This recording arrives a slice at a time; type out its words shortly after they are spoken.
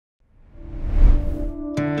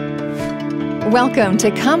Welcome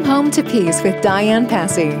to Come Home to Peace with Diane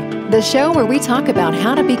Passy, the show where we talk about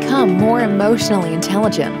how to become more emotionally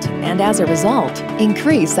intelligent and, as a result,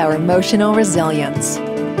 increase our emotional resilience.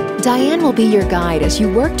 Diane will be your guide as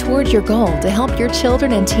you work towards your goal to help your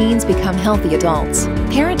children and teens become healthy adults.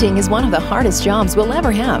 Parenting is one of the hardest jobs we'll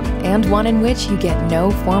ever have, and one in which you get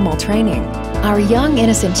no formal training. Our young,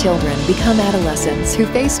 innocent children become adolescents who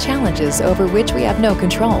face challenges over which we have no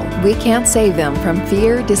control. We can't save them from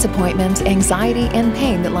fear, disappointment, anxiety, and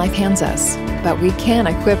pain that life hands us. But we can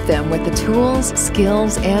equip them with the tools,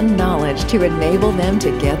 skills, and knowledge to enable them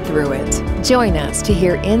to get through it. Join us to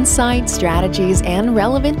hear insight, strategies, and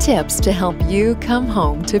relevant tips to help you come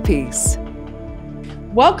home to peace.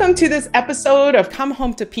 Welcome to this episode of Come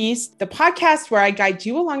Home to Peace, the podcast where I guide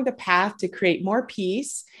you along the path to create more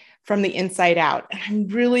peace from the inside out. And I'm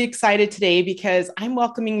really excited today because I'm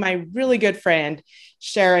welcoming my really good friend,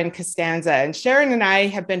 Sharon Constanzo. And Sharon and I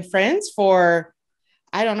have been friends for,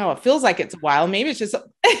 I don't know, it feels like it's a while. Maybe it's just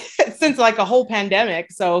since like a whole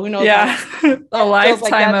pandemic. So who knows? Yeah, a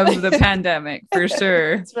lifetime of the pandemic for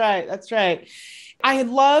sure. That's right. That's right. I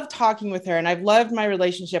love talking with her, and I've loved my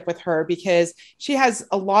relationship with her because she has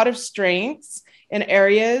a lot of strengths in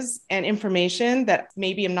areas and information that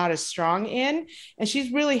maybe I'm not as strong in. And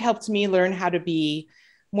she's really helped me learn how to be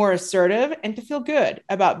more assertive and to feel good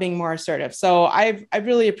about being more assertive. So I've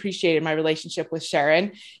really appreciated my relationship with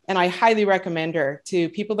Sharon, and I highly recommend her to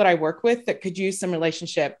people that I work with that could use some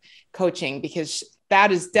relationship coaching, because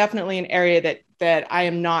that is definitely an area that I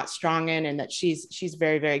am not strong in and that she's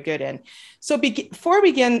very, very good in. So before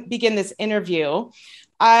we begin this interview,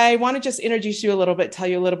 I want to just introduce you a little bit, tell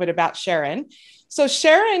you a little bit about Sharon. So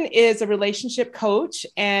Sharon is a relationship coach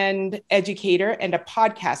and educator and a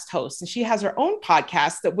podcast host. And she has her own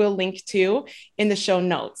podcast that we'll link to in the show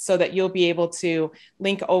notes so that you'll be able to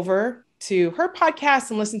link over to her podcast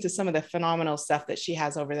and listen to some of the phenomenal stuff that she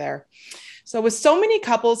has over there. So with so many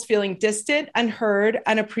couples feeling distant, unheard,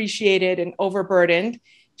 unappreciated, and overburdened,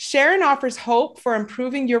 Sharon offers hope for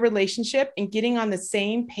improving your relationship and getting on the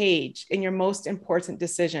same page in your most important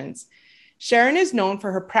decisions. Sharon is known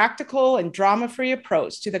for her practical and drama-free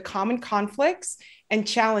approach to the common conflicts and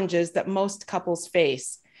challenges that most couples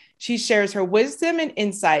face. She shares her wisdom and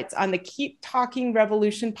insights on the Keep Talking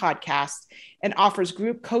Revolution podcast and offers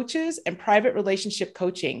group coaches and private relationship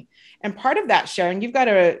coaching. And part of that, Sharon, you've got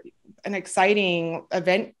an exciting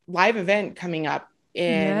live event coming up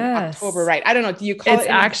in October, right? I don't know. Do you call it? It's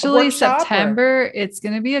actually September. It's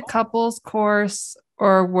going to be a couples course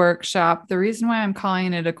or workshop. The reason why I'm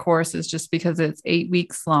calling it a course is just because it's 8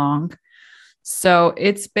 weeks long. So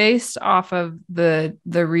it's based off of the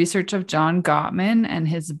research of John Gottman and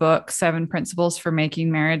his book, 7 Principles for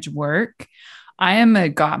Making Marriage Work. I am a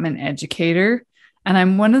Gottman educator, and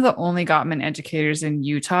I'm one of the only Gottman educators in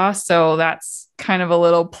Utah. So that's kind of a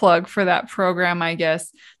little plug for that program, I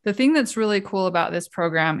guess. The thing that's really cool about this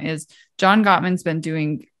program is John Gottman's been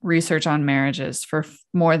doing research on marriages for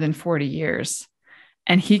more than 40 years.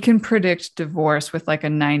 And he can predict divorce with like a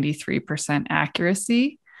 93%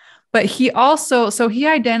 accuracy. But he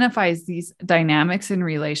identifies these dynamics in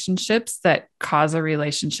relationships that cause a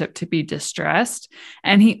relationship to be distressed.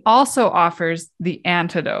 And he also offers the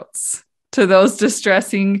antidotes to those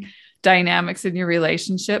distressing dynamics in your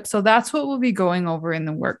relationship. So that's what we'll be going over in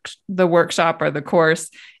the workshop or the course.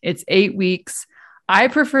 It's 8 weeks. I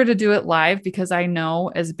prefer to do it live because I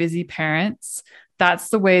know as busy parents, that's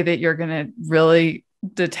the way that you're going to really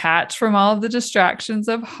detach from all of the distractions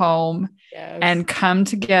of home. Yes. And come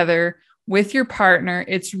together with your partner.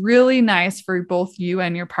 It's really nice for both you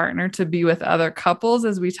and your partner to be with other couples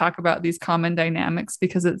as we talk about these common dynamics,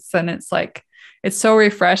 because it's so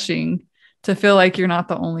refreshing to feel like you're not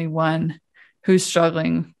the only one who's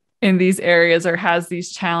struggling in these areas or has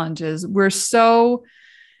these challenges. It's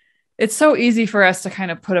so easy for us to kind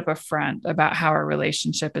of put up a front about how our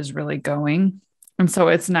relationship is really going. And so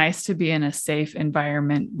it's nice to be in a safe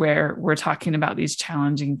environment where we're talking about these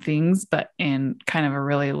challenging things, but in kind of a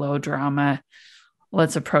really low drama,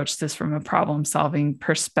 let's approach this from a problem solving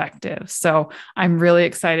perspective. So I'm really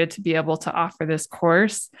excited to be able to offer this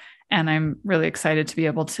course, and I'm really excited to be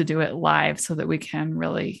able to do it live so that we can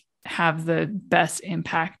really have the best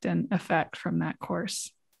impact and effect from that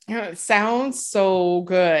course. Yeah, it sounds so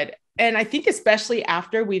good. And I think especially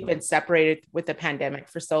after we've been separated with the pandemic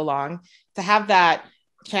for so long, to have that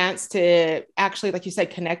chance to actually, like you said,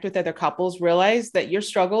 connect with other couples, realize that your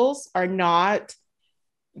struggles are not,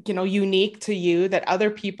 unique to you, that other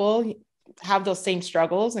people have those same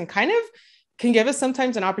struggles, and kind of can give us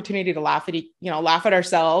sometimes an opportunity to laugh at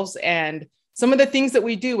ourselves and some of the things that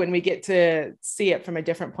we do when we get to see it from a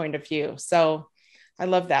different point of view. So I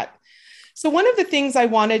love that. So one of the things I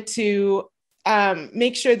wanted to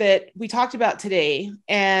make sure that we talked about today,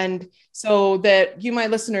 and so that you, my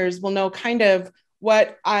listeners, will know kind of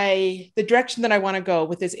the direction that I want to go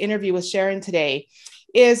with this interview with Sharon today,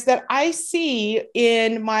 is that I see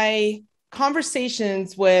in my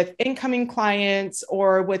conversations with incoming clients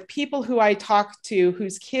or with people who I talk to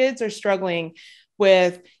whose kids are struggling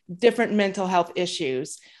with different mental health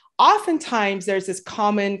issues, oftentimes there's this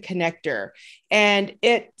common connector, and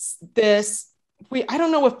it's this, I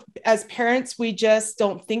don't know if as parents, we just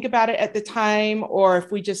don't think about it at the time, or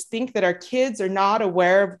if we just think that our kids are not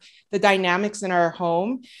aware of the dynamics in our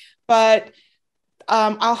home. But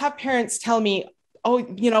I'll have parents tell me, oh,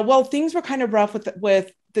 well, things were kind of rough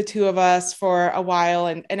with the two of us for a while.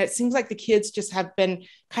 And it seems like the kids just have been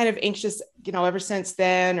kind of anxious, ever since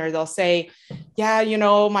then. Or they'll say, yeah,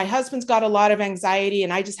 my husband's got a lot of anxiety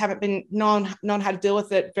and I just haven't been known how to deal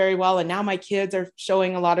with it very well. And now my kids are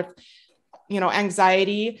showing a lot of,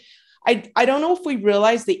 anxiety. I don't know if we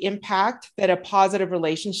realize the impact that a positive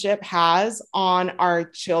relationship has on our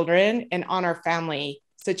children and on our family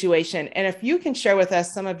situation. And if you can share with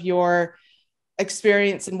us some of your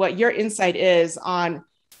experience and what your insight is on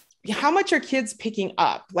how much are kids picking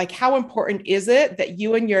up? Like, how important is it that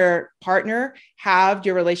you and your partner have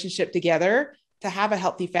your relationship together to have a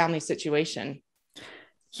healthy family situation?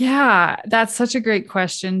 Yeah, that's such a great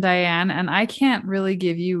question, Diane. And I can't really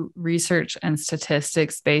give you research and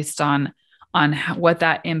statistics based on what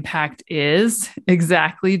that impact is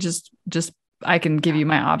exactly. Just I can give you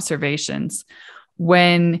my observations.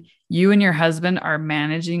 When you and your husband are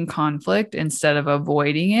managing conflict instead of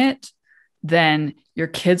avoiding it, then your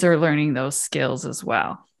kids are learning those skills as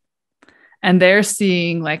well. And they're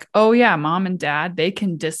seeing like, oh yeah, mom and dad, they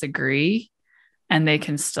can disagree and they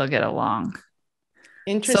can still get along.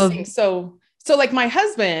 Interesting. So like my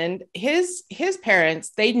husband, his parents,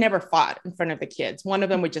 they never fought in front of the kids. One of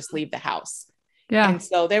them would just leave the house. Yeah. And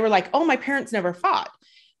so they were like, oh, my parents never fought.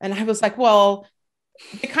 And I was like, well,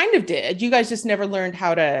 they kind of did. You guys just never learned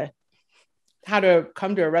how to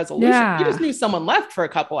come to a resolution. Yeah. You just knew someone left for a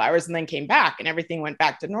couple hours and then came back and everything went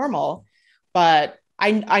back to normal. But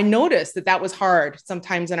I noticed that was hard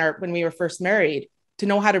sometimes when we were first married, to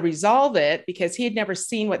know how to resolve it, because he had never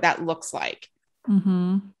seen what that looks like.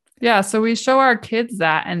 Mm-hmm. Yeah. So we show our kids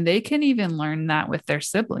that, and they can even learn that with their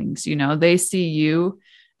siblings. They see you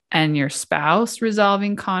and your spouse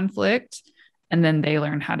resolving conflict, and then they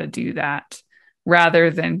learn how to do that rather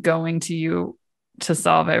than going to you to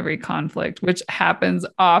solve every conflict, which happens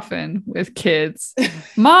often with kids.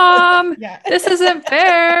 Mom, this isn't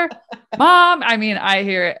fair. Mom. I mean, I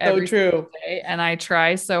hear it every day, and I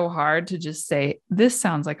try so hard to just say, this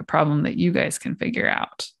sounds like a problem that you guys can figure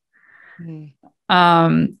out.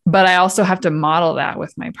 But I also have to model that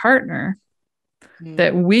with my partner,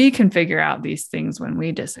 that we can figure out these things when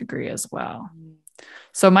we disagree as well.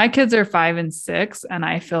 So my kids are 5 and 6, and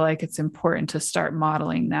I feel like it's important to start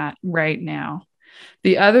modeling that right now.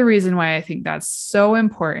 The other reason why I think that's so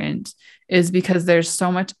important is because there's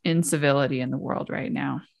so much incivility in the world right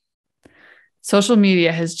now. Social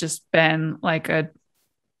media has just been like a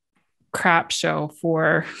crap show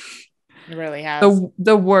for it really has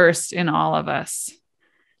the worst in all of us.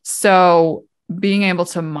 So being able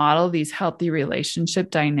to model these healthy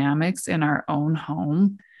relationship dynamics in our own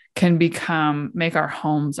home can make our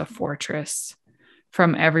homes a fortress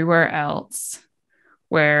from everywhere else,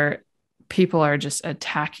 where people are just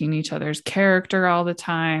attacking each other's character all the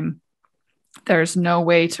time. There's no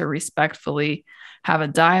way to respectfully have a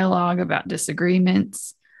dialogue about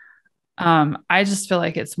disagreements. I just feel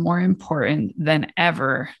like it's more important than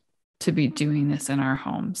ever to be doing this in our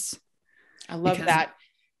homes. I love that.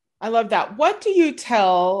 What do you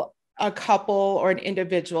tell a couple or an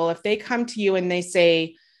individual if they come to you and they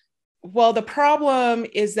say, well, the problem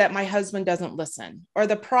is that my husband doesn't listen, or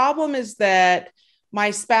the problem is that my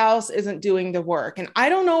spouse isn't doing the work, and I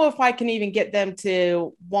don't know if I can even get them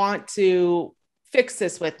to want to fix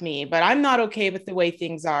this with me, but I'm not okay with the way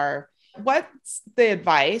things are. What's the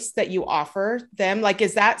advice that you offer them? Like,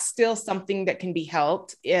 is that still something that can be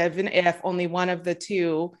helped, even if only one of the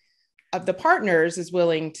two of the partners is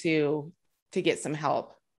willing to get some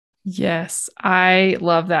help? Yes, I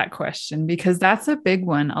love that question, because that's a big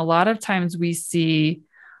one. A lot of times we see,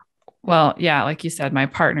 well, yeah, like you said, my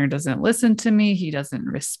partner doesn't listen to me. He doesn't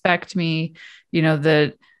respect me.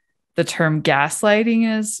 The term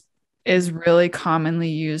gaslighting is really commonly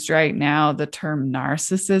used right now. The term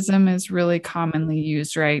narcissism is really commonly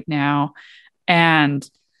used right now. And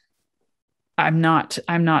I'm not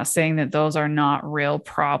saying that those are not real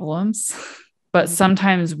problems. But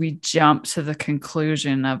sometimes we jump to the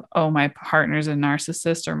conclusion of, oh, my partner's a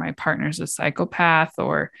narcissist, or my partner's a psychopath,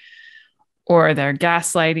 or they're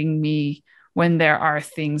gaslighting me, when there are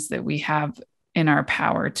things that we have in our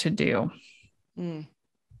power to do.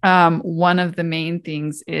 One of the main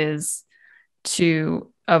things is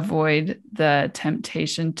to avoid the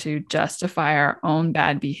temptation to justify our own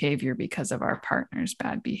bad behavior because of our partner's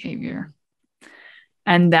bad behavior.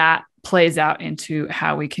 And that plays out into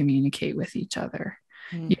how we communicate with each other.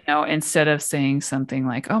 You know, instead of saying something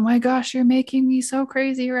like, oh my gosh, you're making me so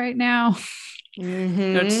crazy right now. You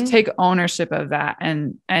know, to take ownership of that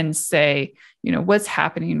and say, you know, what's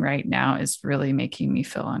happening right now is really making me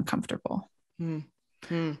feel uncomfortable. That's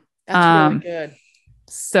really good.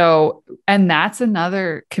 So, and that's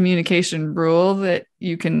another communication rule that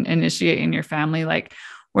you can initiate in your family. Like,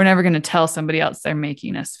 we're never going to tell somebody else they're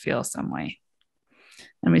making us feel some way.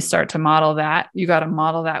 And we start to model that. You got to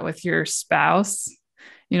model that with your spouse.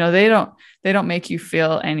 You know, they don't make you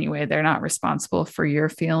feel any way. They're not responsible for your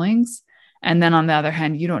feelings. And then on the other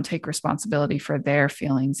hand, you don't take responsibility for their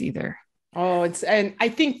feelings either. And I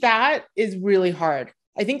think that is really hard.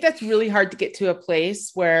 I think that's really hard to get to a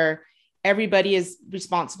place where everybody is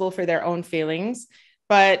responsible for their own feelings.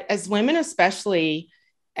 But as women, especially,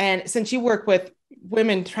 and since you work with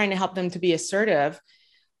women trying to help them to be assertive,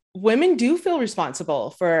 women do feel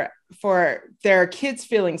responsible for their kids'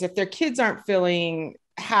 feelings. If their kids aren't feeling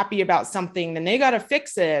happy about something, then they got to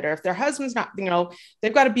fix it. Or if their husband's not, you know,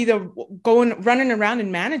 they've got to be running around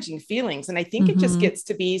and managing feelings. And I think it just gets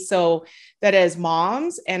to be so that as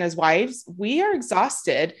moms and as wives, we are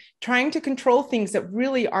exhausted trying to control things that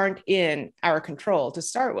really aren't in our control to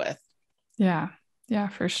start with. Yeah. Yeah,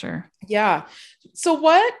 for sure. Yeah. So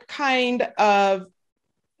what kind of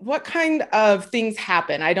things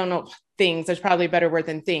happen? I don't know, things, there's probably a better word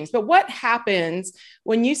than things, but what happens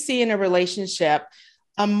when you see in a relationship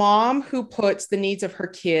a mom who puts the needs of her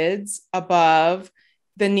kids above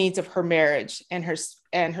the needs of her marriage and her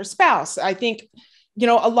spouse? I think, you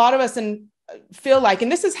know, a lot of us feel like,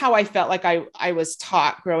 and this is how I felt like I was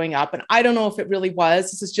taught growing up, and I don't know if it really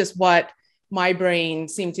was, this is just what my brain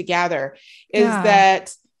seemed to gather, is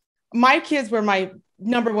that my kids were my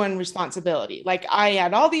number one responsibility. Like, I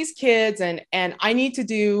had all these kids and I need to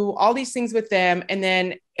do all these things with them. And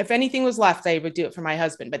then if anything was left, I would do it for my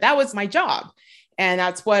husband, but that was my job. And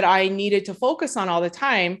that's what I needed to focus on all the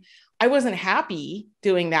time. I wasn't happy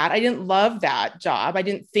doing that. I didn't love that job. I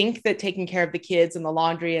didn't think that taking care of the kids and the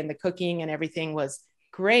laundry and the cooking and everything was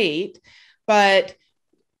great, but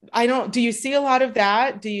do you see a lot of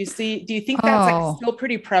that? Do you think that's like still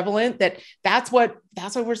pretty prevalent, that's what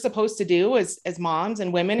we're supposed to do as moms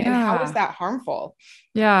and women? And how is that harmful?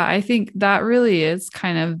 Yeah, I think that really is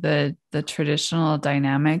kind of the traditional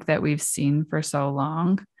dynamic that we've seen for so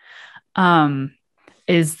long.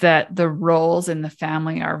 Is that the roles in the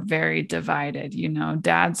family are very divided. You know,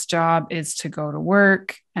 dad's job is to go to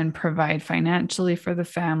work and provide financially for the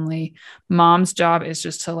family. Mom's job is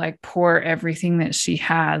just to like pour everything that she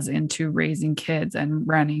has into raising kids and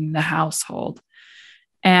running the household.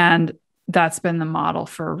 And that's been the model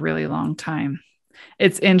for a really long time.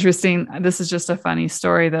 It's interesting. This is just a funny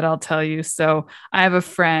story that I'll tell you. So I have a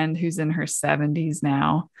friend who's in her 70s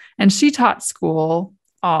now, and she taught school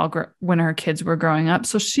when her kids were growing up.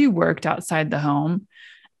 So she worked outside the home,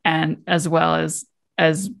 and as well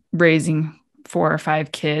as raising 4 or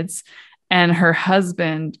 5 kids. And her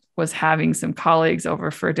husband was having some colleagues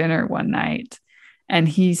over for dinner one night. And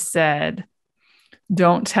he said,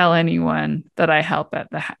 "Don't tell anyone that I help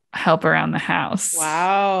around the house."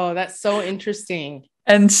 Wow. That's so interesting.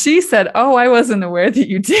 And she said, "Oh, I wasn't aware that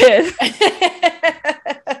you did."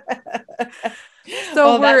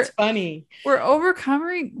 So that's funny. We're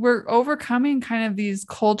overcoming kind of these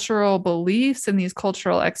cultural beliefs and these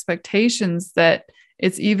cultural expectations that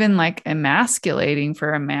it's even like emasculating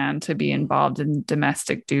for a man to be involved in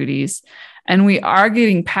domestic duties. And we are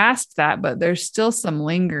getting past that, but there's still some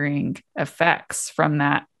lingering effects from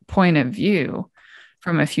that point of view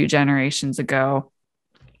from a few generations ago.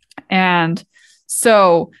 And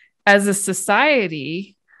so as a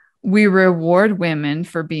society, we reward women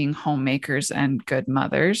for being homemakers and good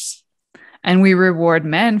mothers, and we reward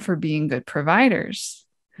men for being good providers.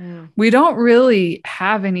 We don't really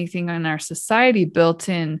have anything in our society built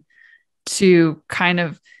in to kind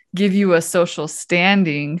of give you a social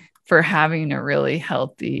standing for having a really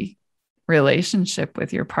healthy relationship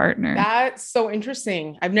with your partner. That's so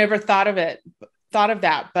interesting. I've never thought of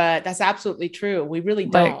that, but that's absolutely true. We really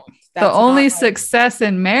don't. The only success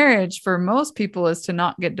in marriage for most people is to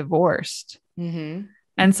not get divorced. And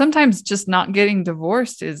sometimes just not getting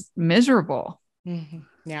divorced is miserable.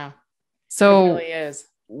 Yeah. So really is.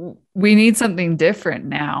 We need something different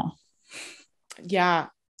now. Yeah.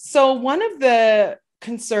 So one of the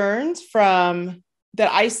concerns that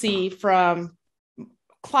I see from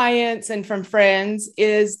clients and from friends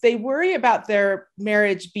is they worry about their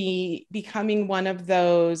marriage becoming one of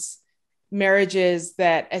those marriages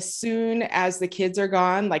that as soon as the kids are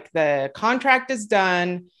gone, like the contract is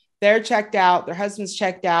done, they're checked out, their husband's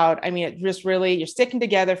checked out. I mean, it just really, you're sticking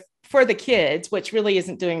together for the kids, which really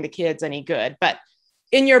isn't doing the kids any good, but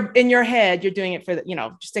in your head, you're doing it for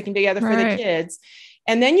sticking together for the kids.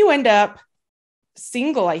 And then you end up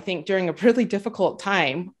single, I think, during a really difficult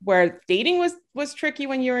time where dating was tricky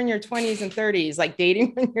when you were in your 20s and 30s, like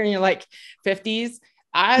dating when you're in your like 50s.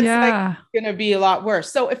 It's like going to be a lot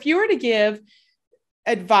worse. So if you were to give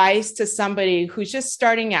advice to somebody who's just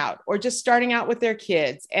starting out or just starting out with their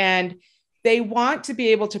kids and they want to be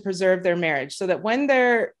able to preserve their marriage so that when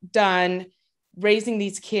they're done raising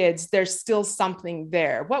these kids, there's still something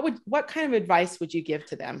there, what kind of advice would you give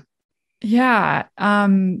to them? Yeah,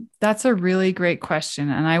 that's a really great question.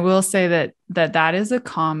 And I will say that is a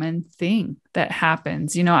common thing that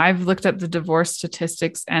happens. I've looked up the divorce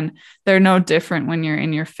statistics and they're no different when you're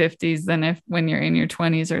in your 50s than when you're in your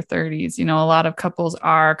 20s or 30s. A lot of couples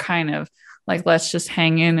are kind of like, let's just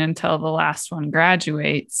hang in until the last one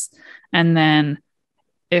graduates. And then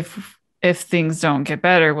if things don't get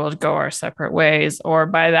better, we'll go our separate ways. Or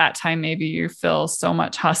by that time, maybe you feel so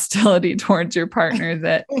much hostility towards your partner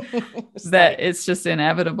that it's just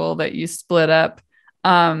inevitable that you split up.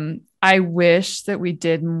 I wish that we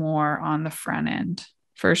did more on the front end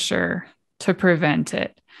for sure to prevent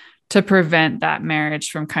that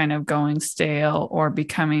marriage from kind of going stale or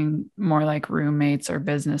becoming more like roommates or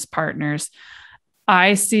business partners.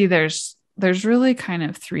 I see there's really kind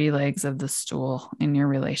of three legs of the stool in your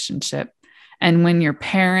relationship. And when you're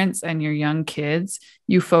parents and your young kids,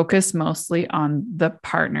 you focus mostly on the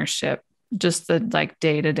partnership, just the like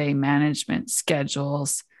day-to-day management,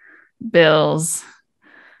 schedules, bills,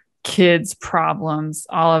 kids, problems,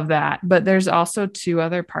 all of that. But there's also two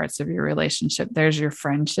other parts of your relationship. There's your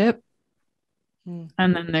friendship, and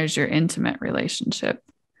then there's your intimate relationship.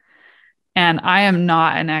 And I am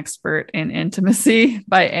not an expert in intimacy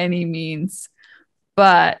by any means,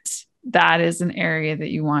 but that is an area that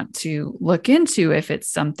you want to look into if it's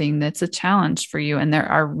something that's a challenge for you. And there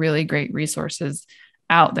are really great resources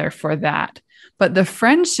out there for that. But the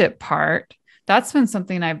friendship part, that's been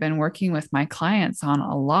something I've been working with my clients on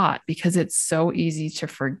a lot because it's so easy to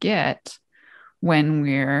forget when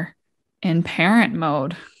we're in parent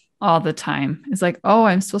mode all the time. It's like, oh,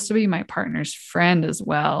 I'm supposed to be my partner's friend as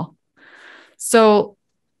well. So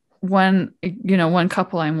one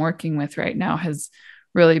couple I'm working with right now has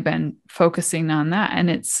really been focusing on that.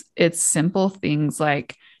 And it's simple things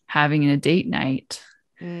like having a date night.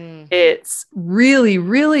 It's really,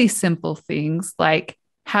 really simple things like,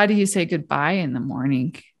 how do you say goodbye in the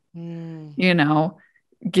morning?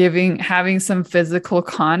 Having some physical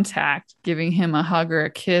contact, giving him a hug or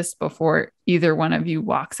a kiss before either one of you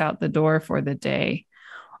walks out the door for the day.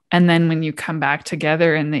 And then when you come back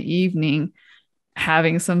together in the evening,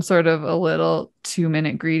 having some sort of a little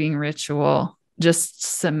 2-minute greeting ritual just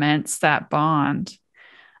cements that bond.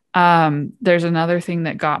 There's another thing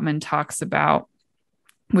that Gottman talks about,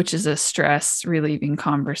 which is a stress relieving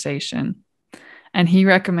conversation. And he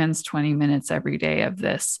recommends 20 minutes every day of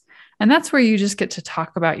this. And that's where you just get to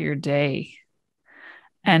talk about your day.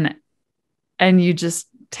 And you just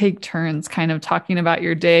take turns kind of talking about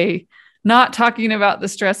your day, not talking about the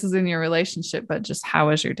stresses in your relationship, but just how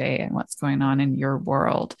is your day and what's going on in your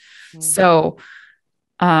world. So,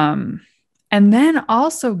 and then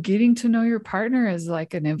also getting to know your partner as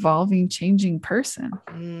like an evolving, changing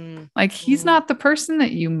person. Like he's not the person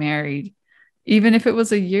that you married, even if it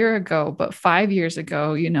was a year ago, but 5 years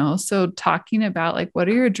ago, so talking about like, what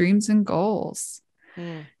are your dreams and goals?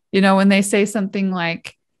 When they say something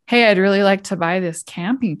like, hey, I'd really like to buy this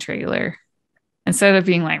camping trailer, instead of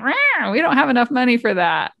being like, we don't have enough money for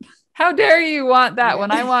that. How dare you want that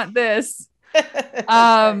when I want this?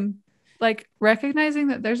 Like recognizing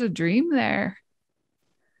that there's a dream there.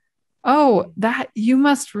 Oh, that you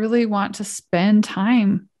must really want to spend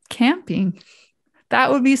time camping.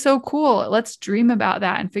 That would be so cool. Let's dream about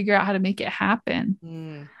that and figure out how to make it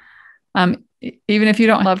happen. Even if you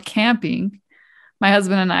don't love camping, my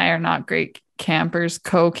husband and I are not great campers,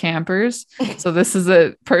 co-campers. So this is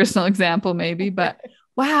a personal example maybe, but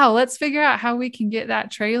wow, let's figure out how we can get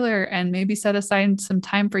that trailer and maybe set aside some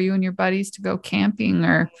time for you and your buddies to go camping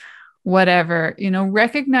or whatever.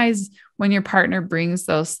 Recognize when your partner brings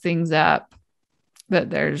those things up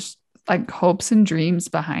that there's like hopes and dreams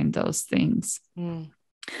behind those things.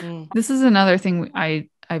 This is another thing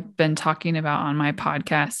I've been talking about on my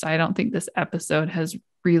podcast. I don't think this episode has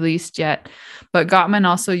released yet, but Gottman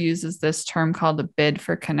also uses this term called a bid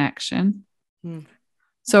for connection.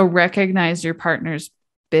 So recognize your partner's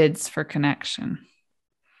bids for connection.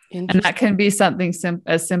 And that can be something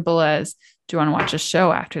as simple as, do you want to watch a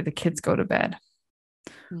show after the kids go to bed?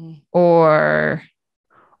 Or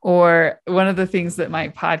one of the things that my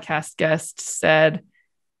podcast guest said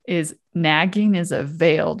is nagging is a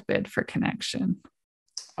veiled bid for connection.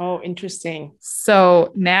 Oh, interesting.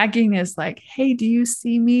 So nagging is like, hey, do you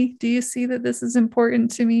see me? Do you see that this is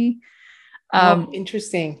important to me?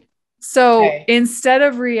 Interesting. So instead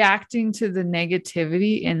of reacting to the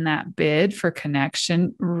negativity in that bid for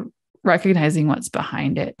connection, recognizing what's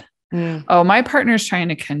behind it. Oh, my partner's trying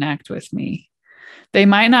to connect with me. They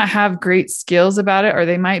might not have great skills about it, or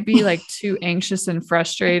they might be like too anxious and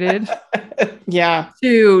frustrated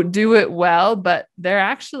to do it well, but they're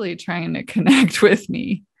actually trying to connect with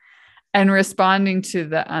me and responding to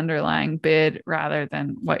the underlying bid rather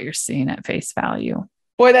than what you're seeing at face value.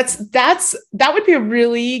 Boy, that would be a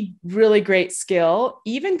really, really great skill,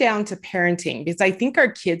 even down to parenting, because I think our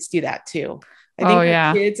kids do that too. I think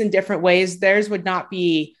our kids in different ways, theirs would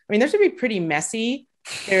be pretty messy.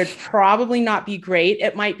 There'd probably not be great.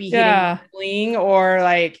 It might be hitting bling or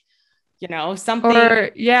like, something.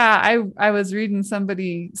 Or I was reading,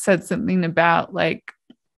 somebody said something about like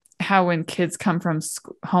how when kids come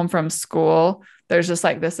home from school, there's just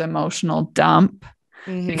like this emotional dump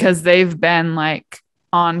because they've been like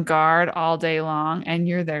on guard all day long and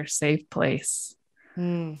you're their safe place.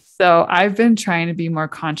 So I've been trying to be more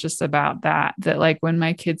conscious about that like when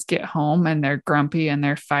my kids get home and they're grumpy and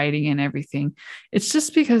they're fighting and everything, it's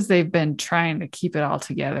just because they've been trying to keep it all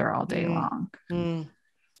together all day long.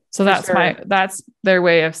 So that's their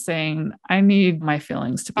way of saying, I need my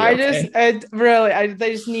feelings to be okay.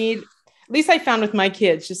 They just need, at least I found with my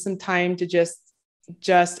kids, just some time to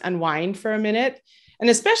just unwind for a minute. And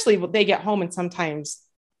especially when they get home and sometimes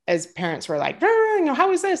as parents were like,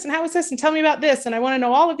 how is this? And how is this? And tell me about this. And I want to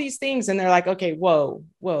know all of these things. And they're like, okay, whoa,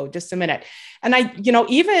 just a minute. And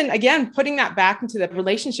even again, putting that back into the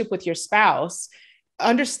relationship with your spouse,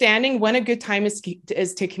 understanding when a good time is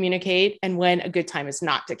to communicate and when a good time is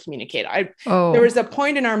not to communicate. There was a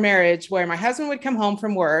point in our marriage where my husband would come home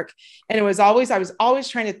from work and I was always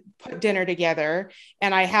trying to put dinner together,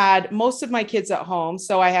 and I had most of my kids at home.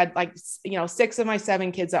 So I had 6 of my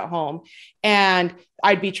 7 kids at home, and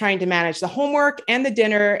I'd be trying to manage the homework and the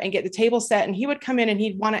dinner and get the table set. And he would come in and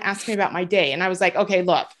he'd want to ask me about my day. And I was like, okay,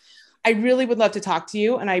 look, I really would love to talk to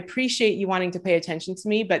you. And I appreciate you wanting to pay attention to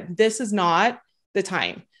me, but this is not the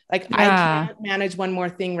time. I can't manage one more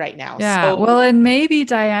thing right now. Yeah. Well, and maybe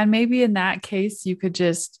Diane, maybe in that case, you could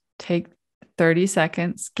just take 30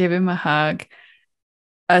 seconds, give him a hug,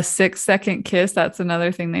 a 6-second kiss. That's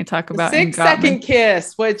another thing they talk about. 6-second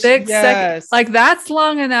kiss, which 6 seconds, like that's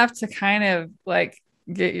long enough to kind of like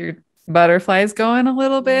get your butterflies going a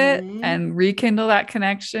little bit and rekindle that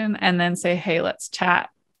connection, and then say, hey, let's chat,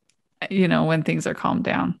 when things are calmed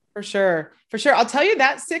down. For sure. I'll tell you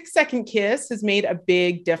that 6-second kiss has made a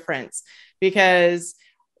big difference because,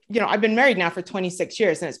 I've been married now for 26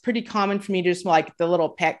 years and it's pretty common for me to just like the little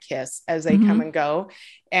pet kiss as they come and go.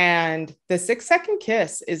 And the 6-second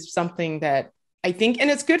kiss is something that I think,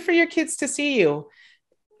 and it's good for your kids to see you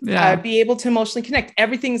be able to emotionally connect.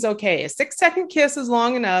 Everything's okay. A 6-second kiss is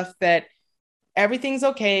long enough that everything's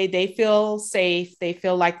okay. They feel safe. They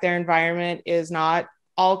feel like their environment is not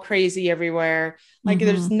all crazy everywhere. Like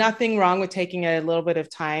there's nothing wrong with taking a little bit of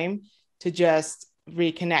time to just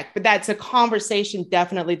reconnect, but that's a conversation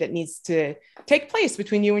definitely that needs to take place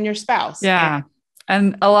between you and your spouse. Yeah.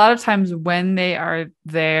 And a lot of times when they are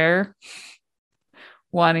there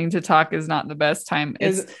wanting to talk is not the best time.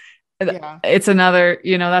 It's another,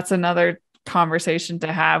 that's another conversation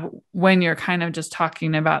to have when you're kind of just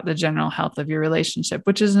talking about the general health of your relationship,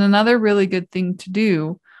 which is another really good thing to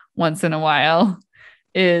do once in a while.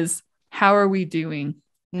 Is how are we doing?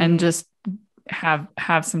 And just have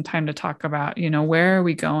some time to talk about, where are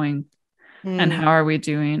we going and how are we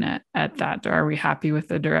doing at that? Are we happy with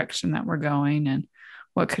the direction that we're going, and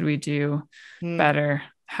what could we do better?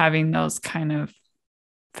 Having those kind of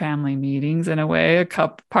family meetings in a way, a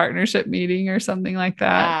partnership meeting or something like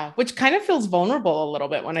that. Yeah, which kind of feels vulnerable a little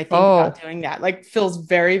bit when I think about doing that. Like feels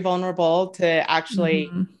very vulnerable to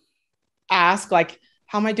actually ask, like,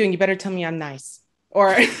 how am I doing? You better tell me I'm nice.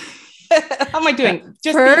 Or how am I doing?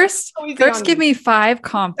 Just first give me 5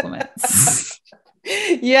 compliments.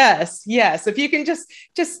 Yes. Yes. If you can just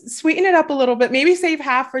sweeten it up a little bit, maybe save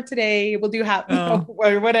half for today. We'll do half,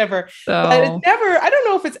 or whatever. But it's never, I don't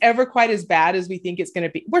know if it's ever quite as bad as we think it's going to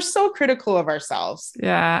be. We're so critical of ourselves.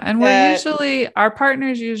 Yeah. And our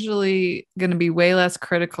partner's usually going to be way less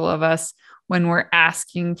critical of us when we're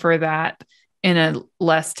asking for that in a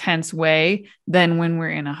less tense way than when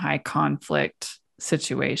we're in a high conflict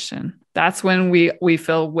situation. That's when we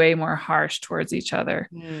feel way more harsh towards each other.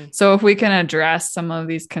 So if we can address some of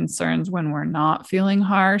these concerns when we're not feeling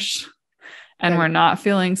harsh and we're not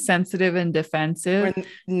feeling sensitive and defensive, we're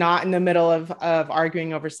not in the middle of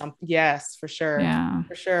arguing over something. Yes, for sure. Yeah,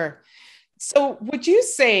 for sure. So would you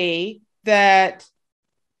say that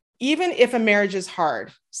even if a marriage is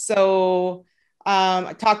hard, so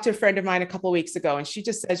I talked to a friend of mine a couple of weeks ago, and she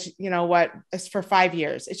just says, you know what, it's for 5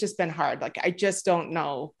 years. It's just been hard. Like, I just don't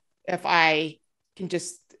know if I can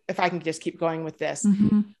just keep going with this.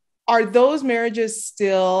 Are those marriages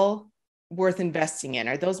still worth investing in?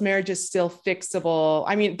 Are those marriages still fixable?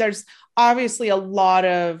 I mean, there's obviously a lot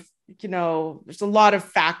of, there's a lot of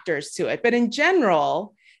factors to it, but in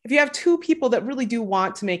general, if you have two people that really do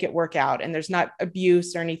want to make it work out and there's not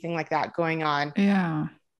abuse or anything like that going on,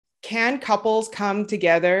 can couples come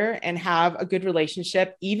together and have a good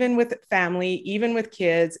relationship, even with family, even with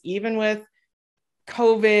kids, even with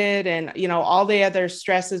COVID and, all the other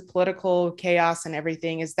stresses, political chaos and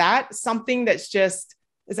everything? Is that something is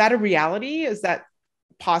that a reality? Is that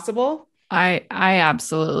possible? I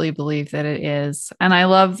absolutely believe that it is. And I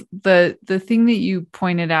love the thing that you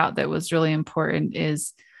pointed out that was really important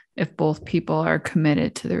is if both people are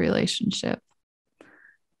committed to the relationship.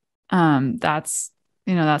 That's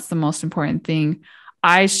the most important thing.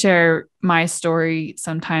 I share my story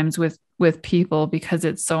sometimes with people because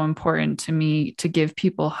it's so important to me to give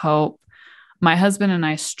people hope. My husband and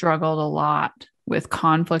I struggled a lot with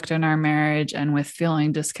conflict in our marriage and with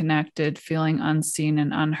feeling disconnected, feeling unseen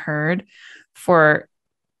and unheard for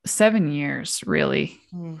 7 years, really.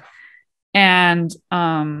 And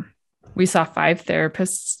we saw 5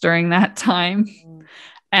 therapists during that time.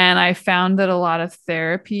 And I found that a lot of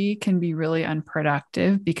therapy can be really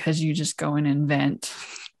unproductive because you just go and invent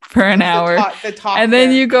for an hour and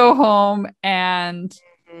then you go home and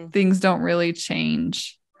things don't really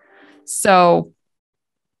change. So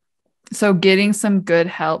getting some good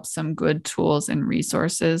help, some good tools and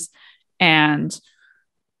resources, and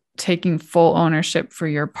taking full ownership for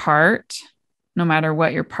your part, no matter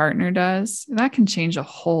what your partner does, that can change a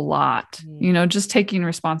whole lot. Just taking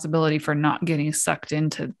responsibility for not getting sucked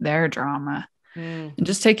into their drama and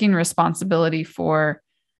just taking responsibility for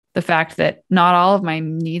the fact that not all of my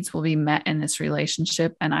needs will be met in this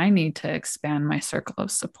relationship. And I need to expand my circle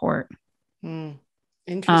of support.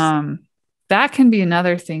 Interesting. That can be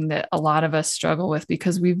another thing that a lot of us struggle with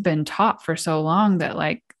because we've been taught for so long that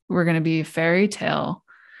like, we're going to be a fairy tale.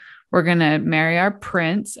 We're going to marry our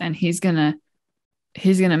prince and he's going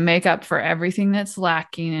to make up for everything that's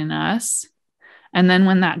lacking in us. And then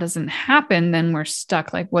when that doesn't happen, then we're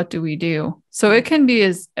stuck. Like, what do we do? So it can be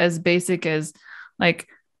as basic as like,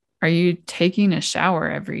 are you taking a shower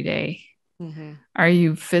every day? Are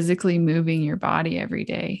you physically moving your body every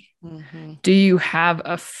day? Do you have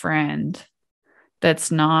a friend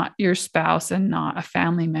that's not your spouse and not a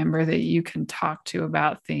family member that you can talk to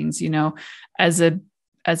about things? As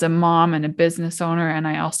a mom and a business owner, and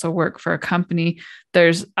I also work for a company,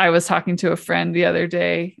 I was talking to a friend the other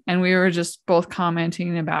day and we were just both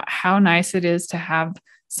commenting about how nice it is to have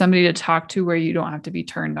somebody to talk to where you don't have to be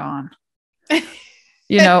turned on.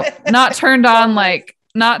 Not turned on like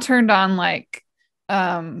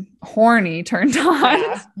horny, turned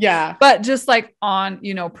on. Yeah. But just like on,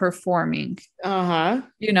 performing. When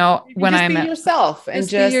I'm at yourself and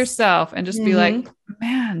just be yourself and just be like,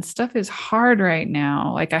 man, stuff is hard right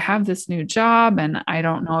now. Like I have this new job and I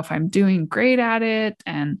don't know if I'm doing great at it.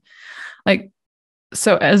 And like,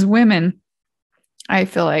 so as women, I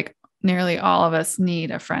feel like nearly all of us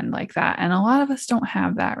need a friend like that. And a lot of us don't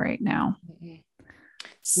have that right now.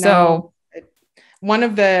 So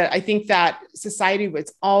I think that society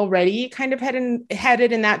was already kind of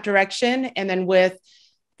headed in that direction. And then with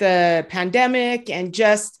the pandemic and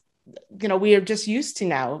just, we are just used to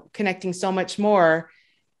now connecting so much more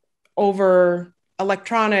over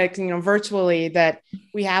electronics, virtually, that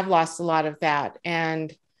we have lost a lot of that.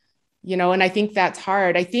 And, and I think that's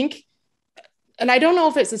hard. And I don't know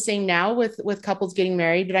if it's the same now with couples getting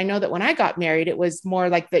married, but I know that when I got married, it was more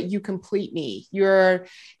like that you complete me. You're,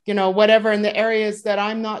 whatever in the areas that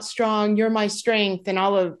I'm not strong, you're my strength and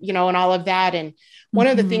all of that. And one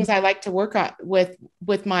of the things I like to work on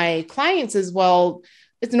with my clients as well,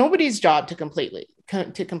 it's nobody's job to complete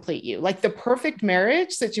to complete you. Like the perfect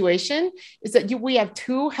marriage situation is that we have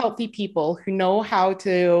two healthy people who know how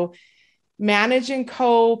to manage and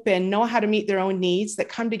cope and know how to meet their own needs, that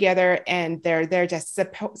come together and they're there to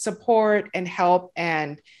support and help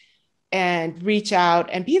and reach out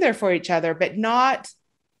and be there for each other, but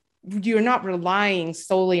you're not relying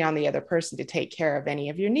solely on the other person to take care of any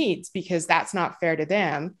of your needs, because that's not fair to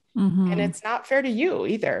them. And it's not fair to you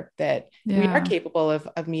either, that we are capable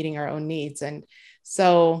of meeting our own needs. And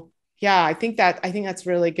so, yeah, I think that's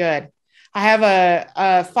really good. I have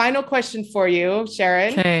a final question for you,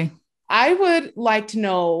 Sharon. Okay. I would like to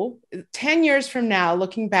know, 10 years from now,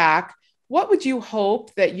 looking back, what would you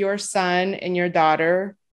hope that your son and your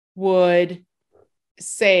daughter would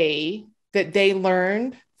say that they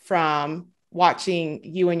learned from watching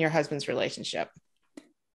you and your husband's relationship?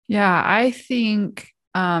 Yeah, I think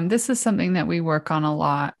this is something that we work on a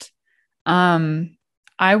lot.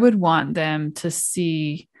 I would want them to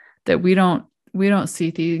see that we don't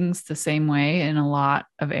see things the same way in a lot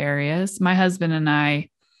of areas. My husband and I,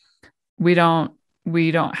 we don't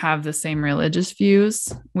have the same religious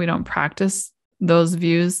views. We don't practice those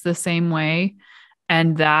views the same way.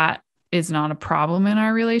 And that is not a problem in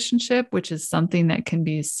our relationship, which is something that can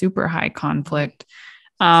be super high conflict.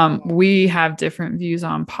 We have different views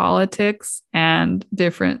on politics and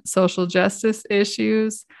different social justice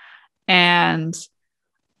issues. And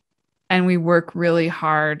we work really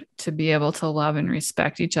hard to be able to love and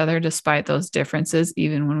respect each other despite those differences,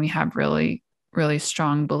 even when we have really, really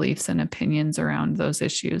strong beliefs and opinions around those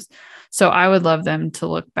issues. So I would love them to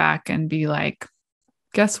look back and be like,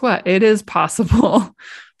 guess what? It is possible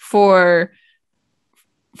for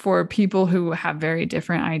people who have very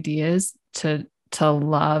different ideas to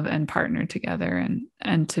love and partner together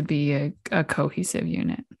and to be a cohesive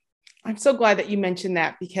unit. I'm so glad that you mentioned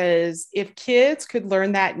that, because if kids could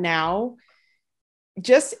learn that now,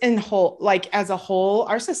 just as a whole,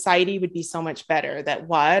 our society would be so much better.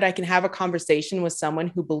 That I can have a conversation with someone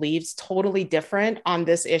who believes totally different on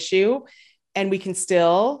this issue, and we can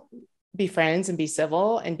still be friends and be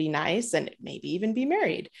civil and be nice and maybe even be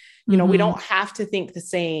married. We don't have to think the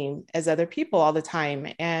same as other people all the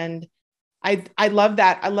time. And I love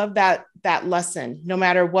that. I love that lesson, no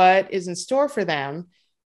matter what is in store for them,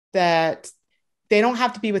 that they don't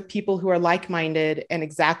have to be with people who are like-minded and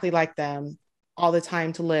exactly like them all the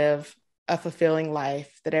time to live a fulfilling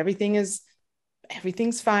life, that everything's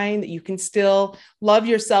fine, that you can still love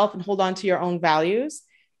yourself and hold on to your own values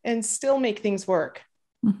and still make things work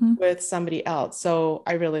with somebody else. So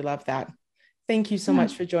I really love that. Thank you so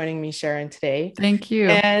much for joining me, Sharon, today. Thank you.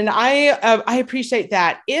 And I appreciate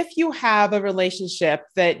that. If you have a relationship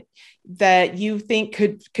that you think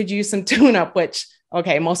could use some tune-up, which,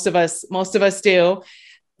 okay, most of us do,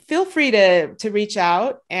 feel free to reach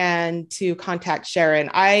out and to contact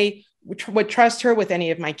Sharon. I would trust her with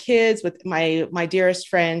any of my kids, with my dearest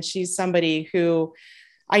friend. She's somebody who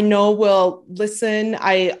I know will listen.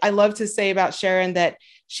 I love to say about Sharon that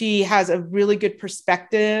she has a really good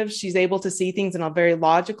perspective. She's able to see things in a very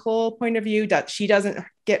logical point of view, that she doesn't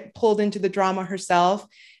get pulled into the drama herself,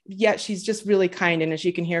 yet she's just really kind. And as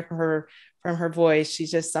you can hear from her voice,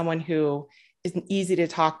 she's just someone who is easy to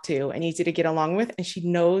talk to and easy to get along with. And she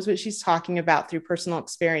knows what she's talking about through personal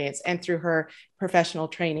experience and through her professional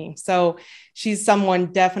training. So she's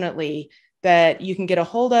someone definitely that you can get a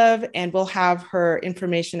hold of, and we'll have her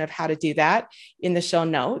information of how to do that in the show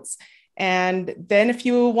notes. And then if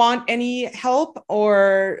you want any help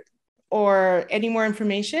or any more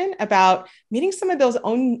information about meeting some of those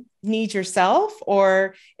own needs yourself,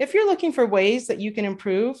 or if you're looking for ways that you can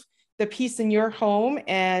improve the peace in your home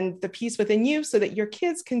and the peace within you so that your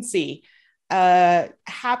kids can see a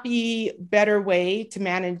happy, better way to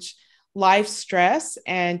manage life stress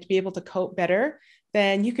and be able to cope better,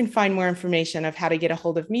 then you can find more information of how to get a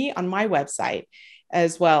hold of me on my website,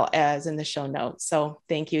 as well as in the show notes. So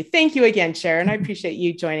thank you. Thank you again, Sharon. I appreciate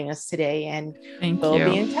you joining us today, and we'll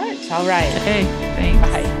be in touch. All right. Okay. Thanks.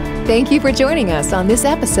 Bye. Thank you for joining us on this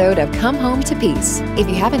episode of Come Home to Peace. If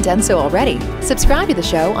you haven't done so already, subscribe to the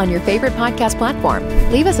show on your favorite podcast platform.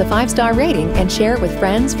 Leave us a 5-star rating and share it with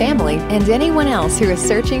friends, family, and anyone else who is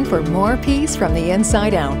searching for more peace from the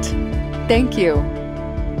inside out. Thank you.